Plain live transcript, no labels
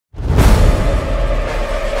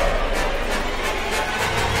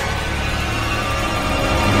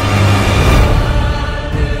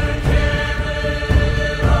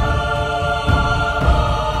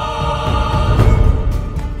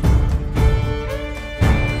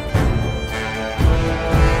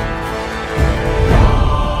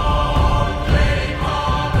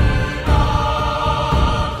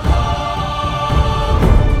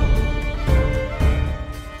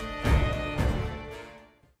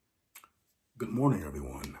Good morning,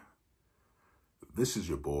 everyone. This is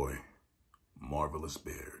your boy, Marvelous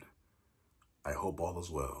Beard. I hope all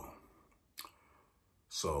is well.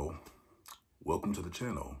 So, welcome to the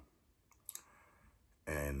channel,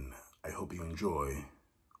 and I hope you enjoy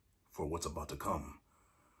for what's about to come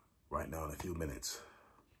right now in a few minutes,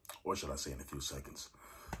 or should I say in a few seconds.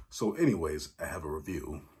 So anyways, I have a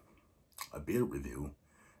review, a beard review,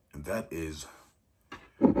 and that is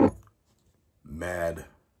Mad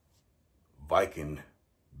Viking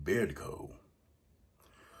Beard Co.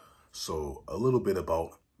 So a little bit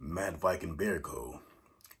about Mad Viking Beard Co.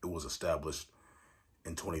 It was established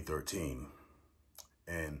in 2013,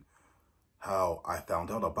 and how I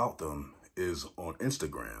found out about them is on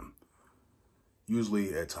Instagram.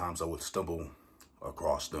 Usually at times I would stumble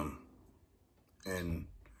across them, and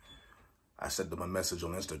I sent them a message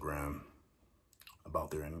on Instagram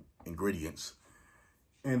about their ingredients,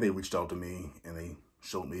 and they reached out to me and they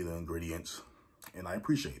showed me the ingredients, and I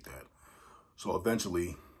appreciate that. So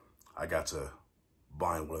eventually I got to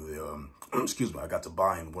buying one of the I got to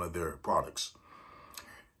buying one of their products.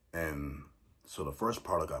 And so the first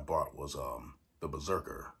product I bought was the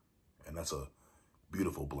Berserker, and that's a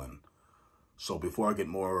beautiful blend. So before I get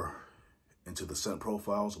more into the scent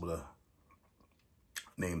profiles, I'm gonna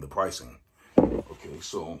name the pricing. Okay,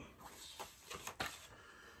 so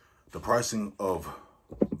the pricing of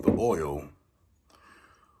the oil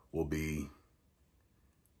will be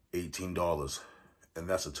 $18, and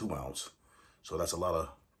that's a 2 ounce. So that's a lot of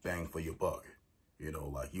bang for your buck. You know,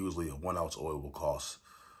 like usually a 1 ounce oil will cost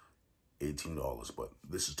 $18, but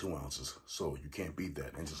this is 2 ounces, so you can't beat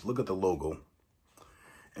that. And just look at the logo,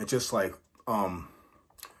 and just like one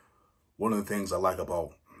of the things I like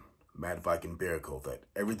about Mad Viking Beard Co. that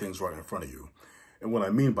everything's right in front of you. And what I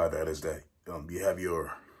mean by that is that you have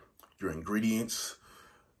your ingredients,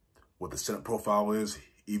 what the scent profile is,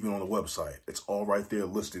 even on the website. It's all right there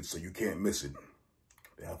listed, so you can't miss it.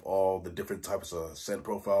 They have all the different types of scent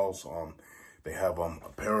profiles. They have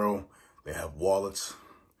apparel, they have wallets,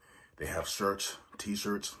 they have shirts,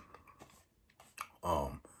 t-shirts,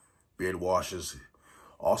 beard washes.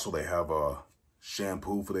 Also, they have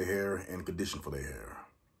shampoo for their hair and condition for their hair.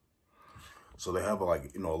 So they have,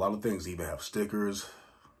 like, you know, a lot of things. They even have stickers.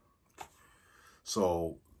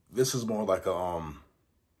 So this is more like a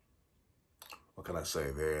what can I say?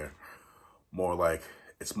 They're more like,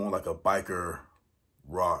 it's more like a biker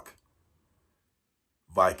rock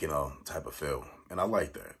Viking type of feel, and I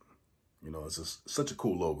like that. You know, it's just such a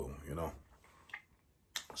cool logo, you know.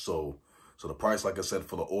 So the price, like I said,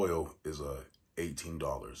 for the oil is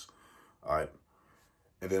 $18. All right,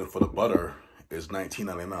 and then for the butter is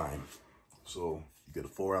 $19.99. So you get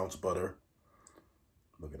a 4 ounce butter.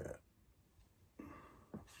 Look at that,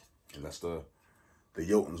 and that's the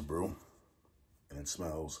Jotun's brew, and it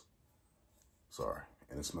smells.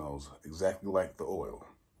 And it smells exactly like the oil.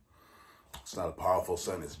 It's not a powerful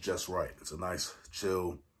scent, it's just right. It's a nice,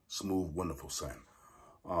 chill, smooth, wonderful scent.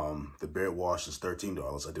 The beard wash is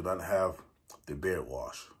 $13. I do not have the beard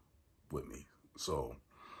wash with me. So,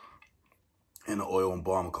 and the oil and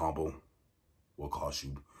balm combo will cost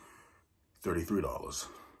you $33.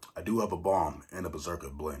 I do have a balm and a Berserker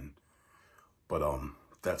blend, but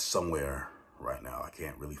that's somewhere right now. I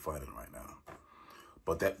can't really find it right now.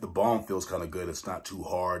 But the balm feels kind of good. It's not too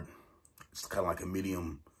hard. It's kind of like a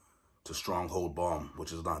medium to stronghold balm,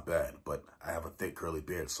 which is not bad. But I have a thick curly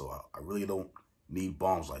beard, so I really don't need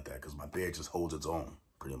balms like that, because my beard just holds its own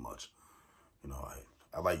pretty much. You know,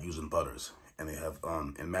 I like using butters, and they have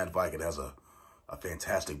and Mad Viking has a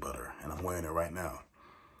fantastic butter, and I'm wearing it right now.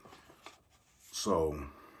 So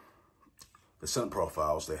the scent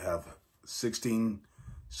profiles, they have 16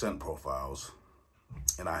 scent profiles,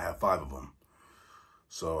 and I have 5 of them.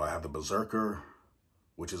 So I have the Berserker,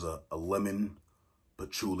 which is a lemon,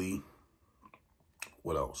 patchouli.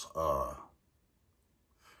 What else?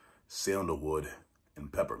 Sandalwood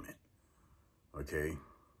and peppermint. Okay.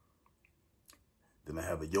 Then I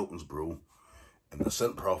have the Jotun's brew, and the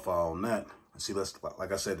scent profile on that. See, that's,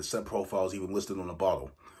 like I said, the scent profile is even listed on the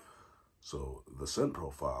bottle. So the scent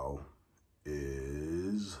profile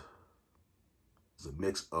is a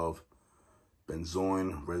mix of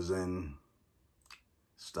benzoin, resin,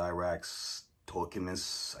 styrax,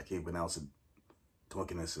 torquinus, I can't pronounce it,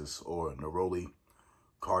 torquinus, or neroli,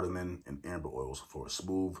 cardamom, and amber oils for a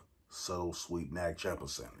smooth, subtle, sweet nag champa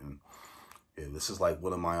scent. And yeah, this is like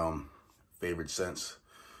one of my favorite scents,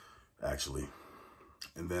 actually.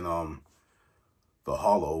 And then the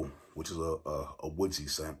Hollow, which is a woodsy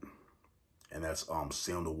scent, and that's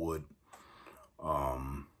sandalwood.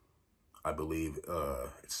 I believe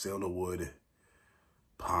it's sandalwood,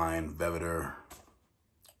 pine, vetiver,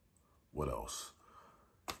 What else?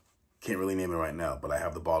 Can't really name it right now, but I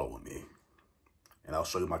have the bottle with me. And I'll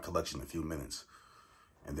show you my collection in a few minutes.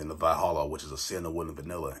 And then the Valhalla, which is a sandalwood and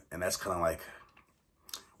vanilla. And that's kind of like,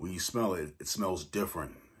 when you smell it, it smells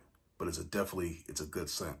different. But it's a good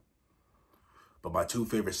scent. But my two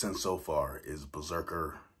favorite scents so far is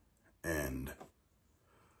Berserker and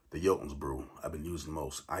the Jotun's Brew. I've been using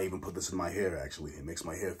most. I even put this in my hair, actually. It makes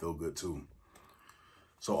my hair feel good, too.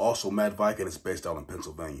 So also, Mad Viking is based out in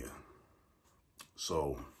Pennsylvania.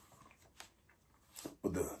 So,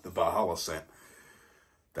 with the Valhalla scent,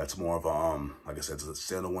 that's more of a, like I said, it's a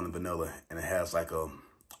sandalwood and vanilla. And it has like a,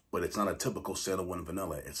 but it's not a typical sandalwood and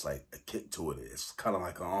vanilla. It's like a kick to it. It's kind of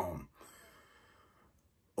like a,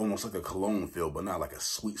 almost like a cologne feel, but not like a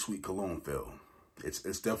sweet, sweet cologne feel.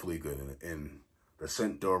 It's definitely good. And the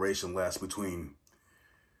scent duration lasts between,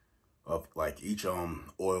 like each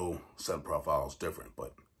oil scent profile is different.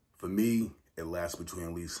 But for me, it lasts between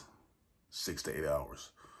at least 6 to 8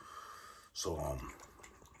 hours. So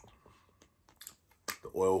the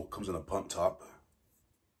oil comes in a pump top.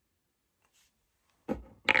 And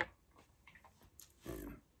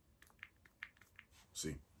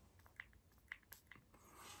see,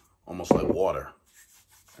 almost like water.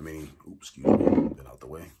 I mean, oops, excuse me, get out the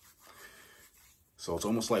way. So it's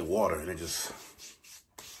almost like water, and it just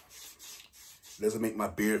doesn't make my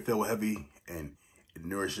beard feel heavy, and it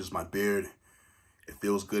nourishes my beard. It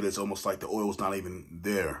feels good. It's almost like the oil's not even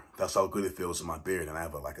there. That's how good it feels in my beard. And I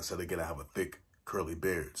have like I said again, I have a thick, curly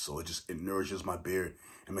beard. So it nourishes my beard.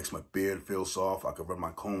 It makes my beard feel soft. I can run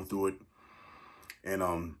my comb through it.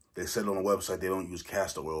 And they said on the website they don't use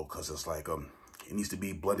castor oil because it's like it needs to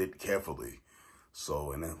be blended carefully.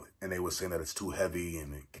 So and they were saying that it's too heavy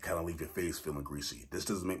and it can kind of leave your face feeling greasy. This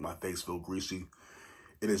doesn't make my face feel greasy.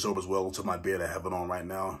 It absorbs well to my beard. I have it on right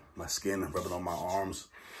now. My skin, rub it on my arms.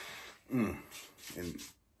 And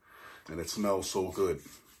it smells so good.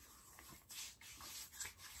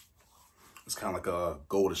 It's kind of like a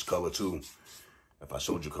goldish color too, if I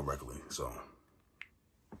showed you correctly. So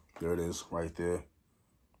there it is right there.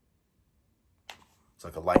 It's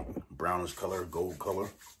like a light brownish color, gold color.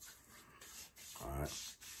 All right.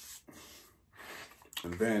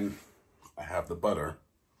 And then I have the butter.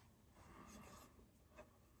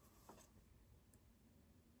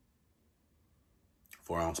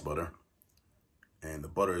 Four-ounce butter. And the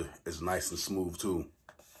butter is nice and smooth too.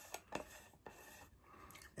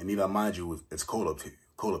 And need I mind you, it's cold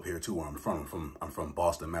up here too where I'm from. I'm from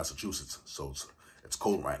Boston, Massachusetts. So it's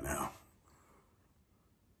cold right now.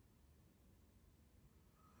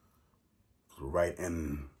 So right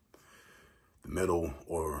in the middle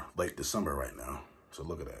or late December right now. So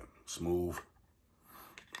look at that. Smooth.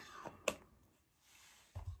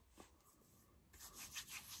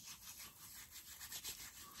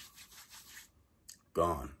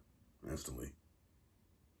 Gone instantly.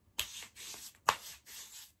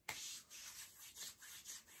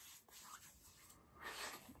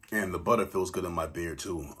 And the butter feels good in my beard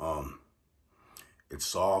too. It's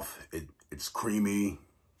soft, it's creamy.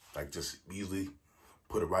 Like just easily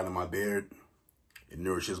put it right in my beard. It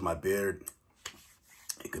nourishes my beard.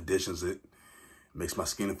 It conditions it. It makes my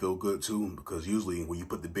skin feel good too, because usually when you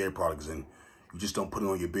put the beard products in, you just don't put it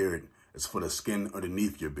on your beard. It's for the skin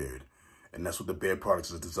underneath your beard. And that's what the beard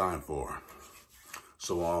products is designed for.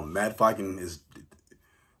 So Mad Viking is,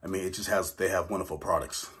 I mean, it just has, they have wonderful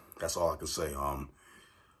products. That's all I can say.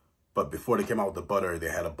 But before they came out with the butter, they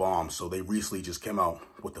had a bomb. So they recently just came out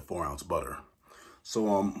with the 4-ounce butter.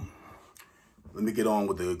 So let me get on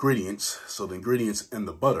with the ingredients. So the ingredients in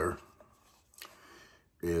the butter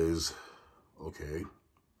is, okay,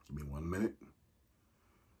 give me 1 minute.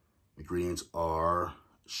 Ingredients are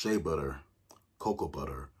shea butter, cocoa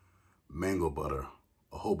butter, mango butter,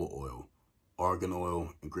 jojoba oil, argan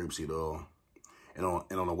oil, and grapeseed oil. And on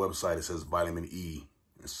the website, it says vitamin E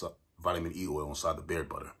oil inside the beard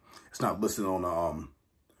butter. It's not listed on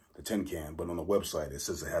the tin can, but on the website, it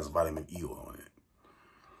says it has vitamin E oil in it.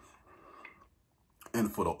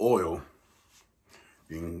 And for the oil,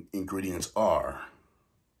 the ingredients are,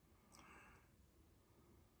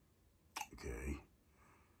 okay,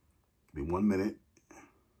 give me 1 minute.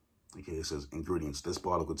 Okay, it says ingredients. This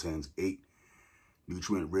bottle contains 8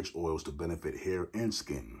 nutrient-rich oils to benefit hair and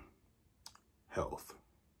skin health.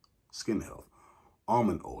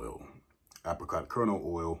 Almond oil, apricot kernel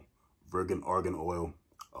oil, virgin argan oil,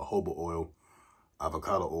 jojoba oil,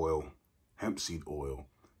 avocado oil, hemp seed oil,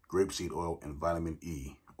 grapeseed oil, and vitamin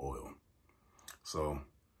E oil. So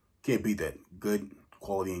can't beat that. Good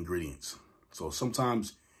quality ingredients. So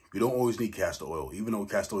sometimes you don't always need castor oil, even though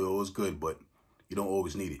castor oil is good, but you don't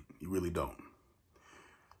always need it. You really don't.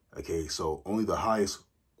 Okay, so only the highest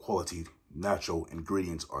quality natural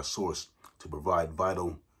ingredients are sourced to provide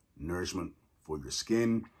vital nourishment for your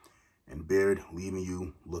skin and beard, leaving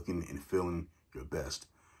you looking and feeling your best.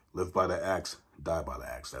 Live by the axe, die by the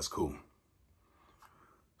axe. That's cool.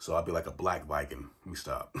 So I'll be like a black Viking. Let me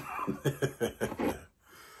stop.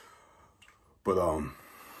 But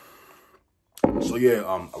so yeah,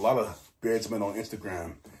 a lot of beardsmen on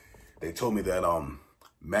Instagram, they told me that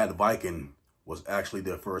Mad Viking was actually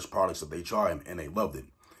their first products that they tried and they loved it.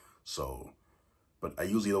 So, but I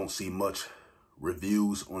usually don't see much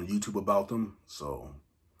reviews on YouTube about them. So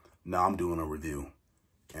now I'm doing a review,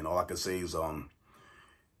 and all I can say is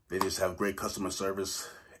they just have great customer service.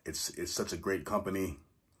 It's such a great company.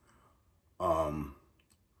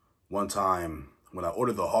 One time when I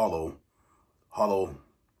ordered the Hollow,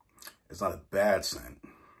 it's not a bad scent.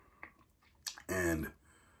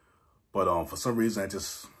 But for some reason, I'm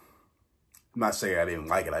not saying I didn't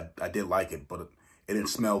like it. I did like it, but it didn't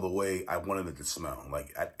smell the way I wanted it to smell.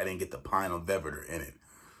 Like I didn't get the pine or velvet in it.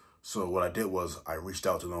 So what I did was I reached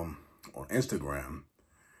out to them on Instagram,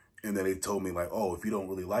 and then they told me like, oh, if you don't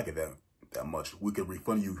really like it that much, we could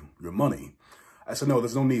refund you your money. I said, no,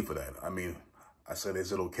 there's no need for that. I mean, I said,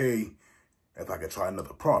 is it okay if I could try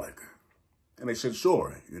another product? And they said,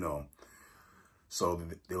 sure, you know. So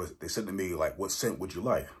they said to me, like, what scent would you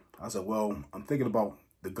like? I said, well, I'm thinking about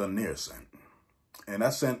the Gunneer scent. And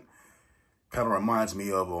that scent kind of reminds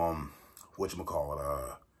me of,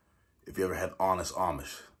 whatchamacallit, if you ever had Honest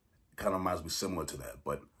Amish. It kind of reminds me similar to that.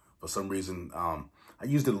 But for some reason, I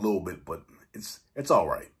used it a little bit, but it's all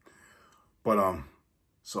right. But,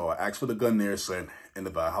 so I asked for the Gunneer scent and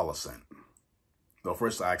the Valhalla scent. No,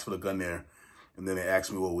 first I asked for the Gunneer, and then they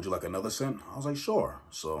asked me, well, would you like another scent? I was like, sure.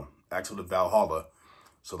 So I asked for the Valhalla.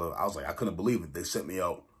 So I was like, I couldn't believe it. They sent me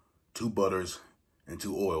out 2 butters and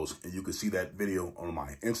 2 oils, and you can see that video on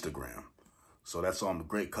my Instagram. So that's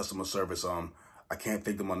great customer service. I can't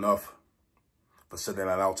thank them enough for sending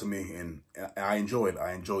that out to me, and I enjoy it.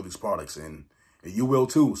 I enjoy these products, and you will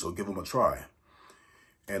too. So give them a try.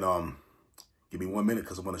 And give me 1 minute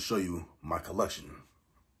because I'm going to show you my collection.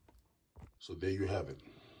 So there you have it.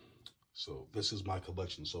 So this is my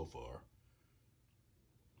collection so far.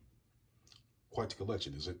 Quite the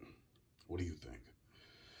collection, is it? What do you think?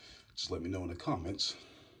 Just let me know in the comments.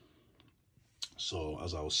 So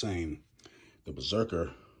as I was saying, the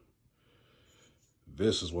Berserker,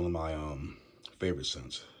 this is one of my favorite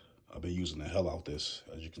scents. I've been using the hell out this,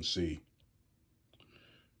 as you can see.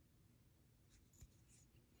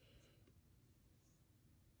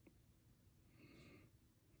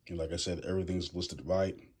 And like I said, everything's listed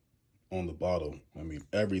right on the bottle. I mean,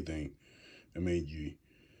 everything. I mean,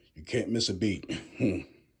 you can't miss a beat.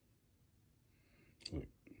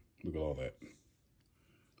 Look at all that.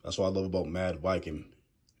 That's what I love about Mad Viking.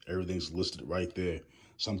 Everything's listed right there.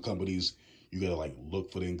 Some companies, you gotta like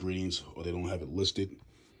look for the ingredients or they don't have it listed.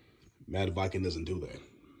 Mad Viking doesn't do that.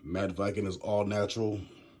 Mad Viking is all natural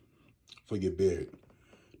for your beard.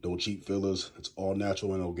 No cheap fillers. It's all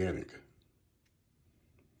natural and organic.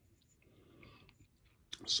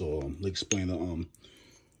 So let's explain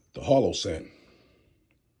the Hollow scent.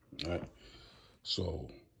 All right. So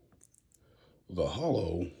the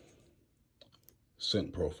Hollow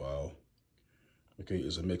scent profile, okay,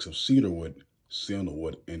 is a mix of cedarwood,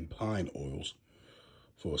 sandalwood, and pine oils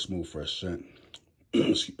for a smooth, fresh scent.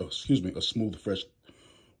 Excuse me, a smooth, fresh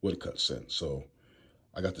woodcut scent. So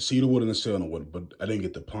I got the cedarwood and the sandalwood, but I didn't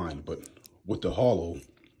get the pine. But with the Hollow,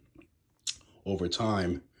 over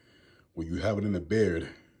time, when you have it in the beard,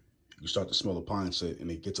 you start to smell the pine scent,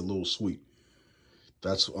 and it gets a little sweet.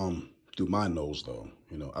 That's through my nose, though.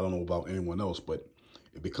 You know, I don't know about anyone else, but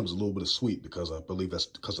it becomes a little bit of sweet because I believe that's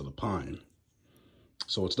because of the pine.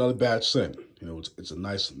 So it's not a bad scent. You know, it's a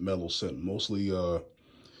nice mellow scent. Mostly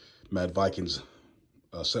Mad Viking's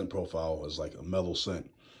scent profile is like a mellow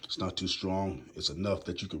scent. It's not too strong. It's enough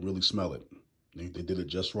that you can really smell it. They did it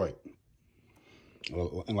just right.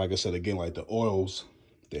 And like I said, again, like the oils,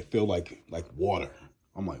 they feel like water.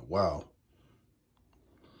 I'm like, wow.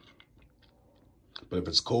 But if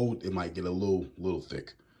it's cold, it might get a little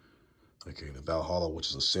thick. Okay, the Valhalla, which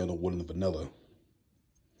is a sandalwood and vanilla.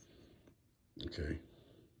 Okay.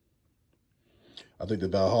 I think the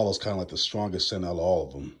Valhalla is kind of like the strongest scent out of all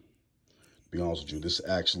of them. To be honest with you,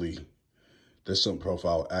 this scent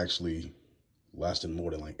profile actually lasted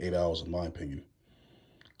more than like 8 hours in my opinion.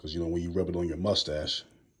 Because, you know, when you rub it on your mustache,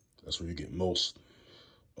 that's where you get most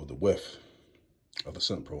of the whiff of the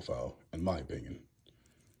scent profile, in my opinion.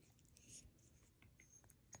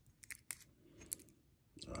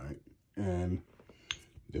 All right. And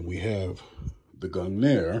then we have the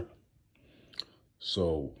Gunneer.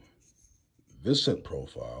 So This scent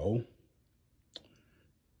profile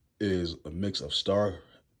is a mix of star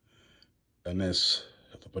anise,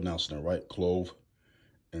 if I'm pronouncing it right, clove,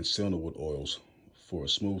 and sandalwood oils for a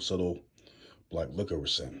smooth, subtle black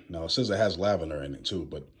licorice scent. Now, it says it has lavender in it too,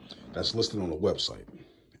 but that's listed on the website.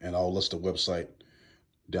 And I'll list the website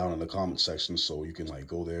down in the comment section so you can like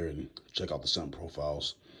go there and check out the scent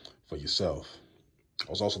profiles for yourself. I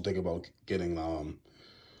was also thinking about getting called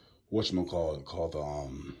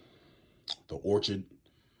the Orchard,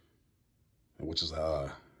 which is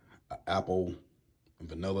apple and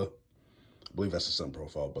vanilla. I believe that's the scent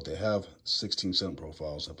profile, but they have 16 scent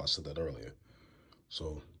profiles, if I said that earlier.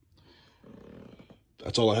 So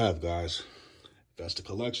that's all I have, guys. That's the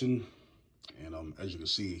collection. And as you can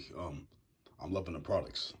see, I'm loving the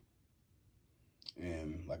products.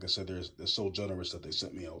 And like I said, they're so generous that they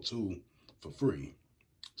sent me out too for free.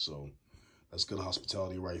 So that's good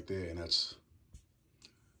hospitality right there, and that's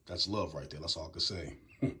love right there. That's all I can say.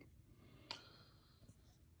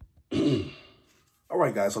 All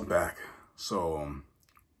right, guys, I'm back. So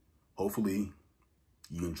hopefully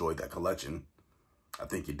you enjoyed that collection. I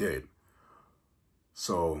think you did.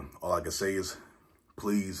 So all I can say is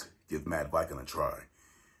please give Mad Viking a try.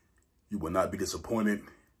 You will not be disappointed.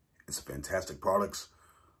 It's fantastic products.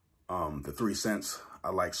 The 3 scents I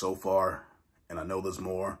like so far, and I know there's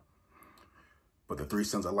more, but the 3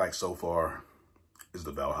 scents I like so far is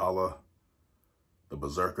the Valhalla, the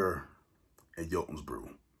Berserker, and Jotun's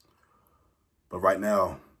Brew. But right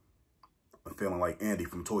now, I'm feeling like Andy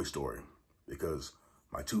from Toy Story, because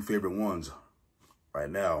my 2 favorite ones right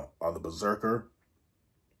now are the Berserker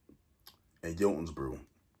and Jotun's Brew.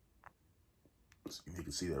 Let's see if you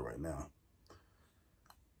can see that right now.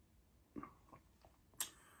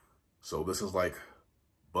 So this is like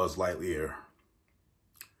Buzz Lightyear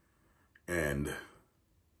and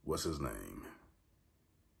what's his name?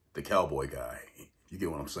 The cowboy guy. You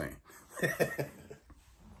get what I'm saying?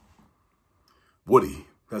 Woody.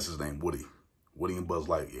 That's his name, Woody. Woody and Buzz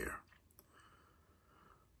Lightyear.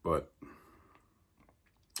 But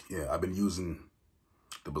yeah, I've been using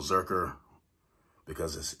the Berserker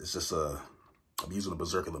because it's just I'm using the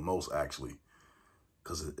Berserker the most, actually,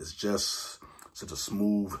 because it's just such a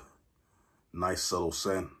smooth, nice, subtle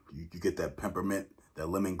scent. You get that peppermint, that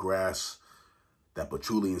lemongrass, that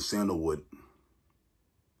patchouli and sandalwood,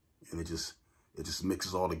 and it just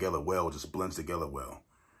mixes all together well, just blends together well,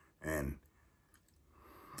 and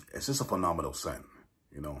it's just a phenomenal scent,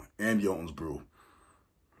 you know. And Jotun's Brew.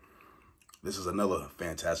 This is another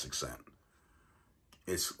fantastic scent.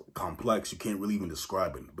 It's complex. You can't really even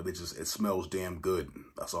describe it, but it smells damn good.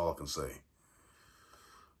 That's all I can say.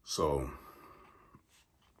 So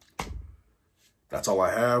that's all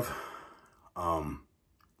I have.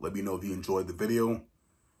 Let me know if you enjoyed the video.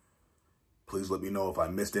 Please let me know if I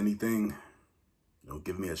missed anything. You know,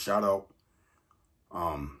 give me a shout out.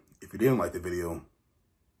 If you didn't like the video,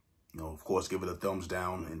 you know, of course, give it a thumbs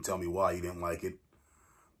down and tell me why you didn't like it.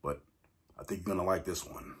 But I think you're gonna like this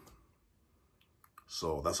one.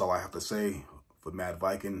 So that's all I have to say for Mad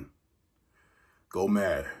Viking. Go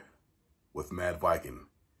mad with Mad Viking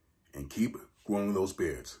and keep growing those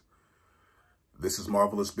beards. This is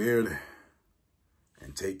Marvelous Beard,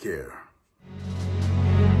 and take care.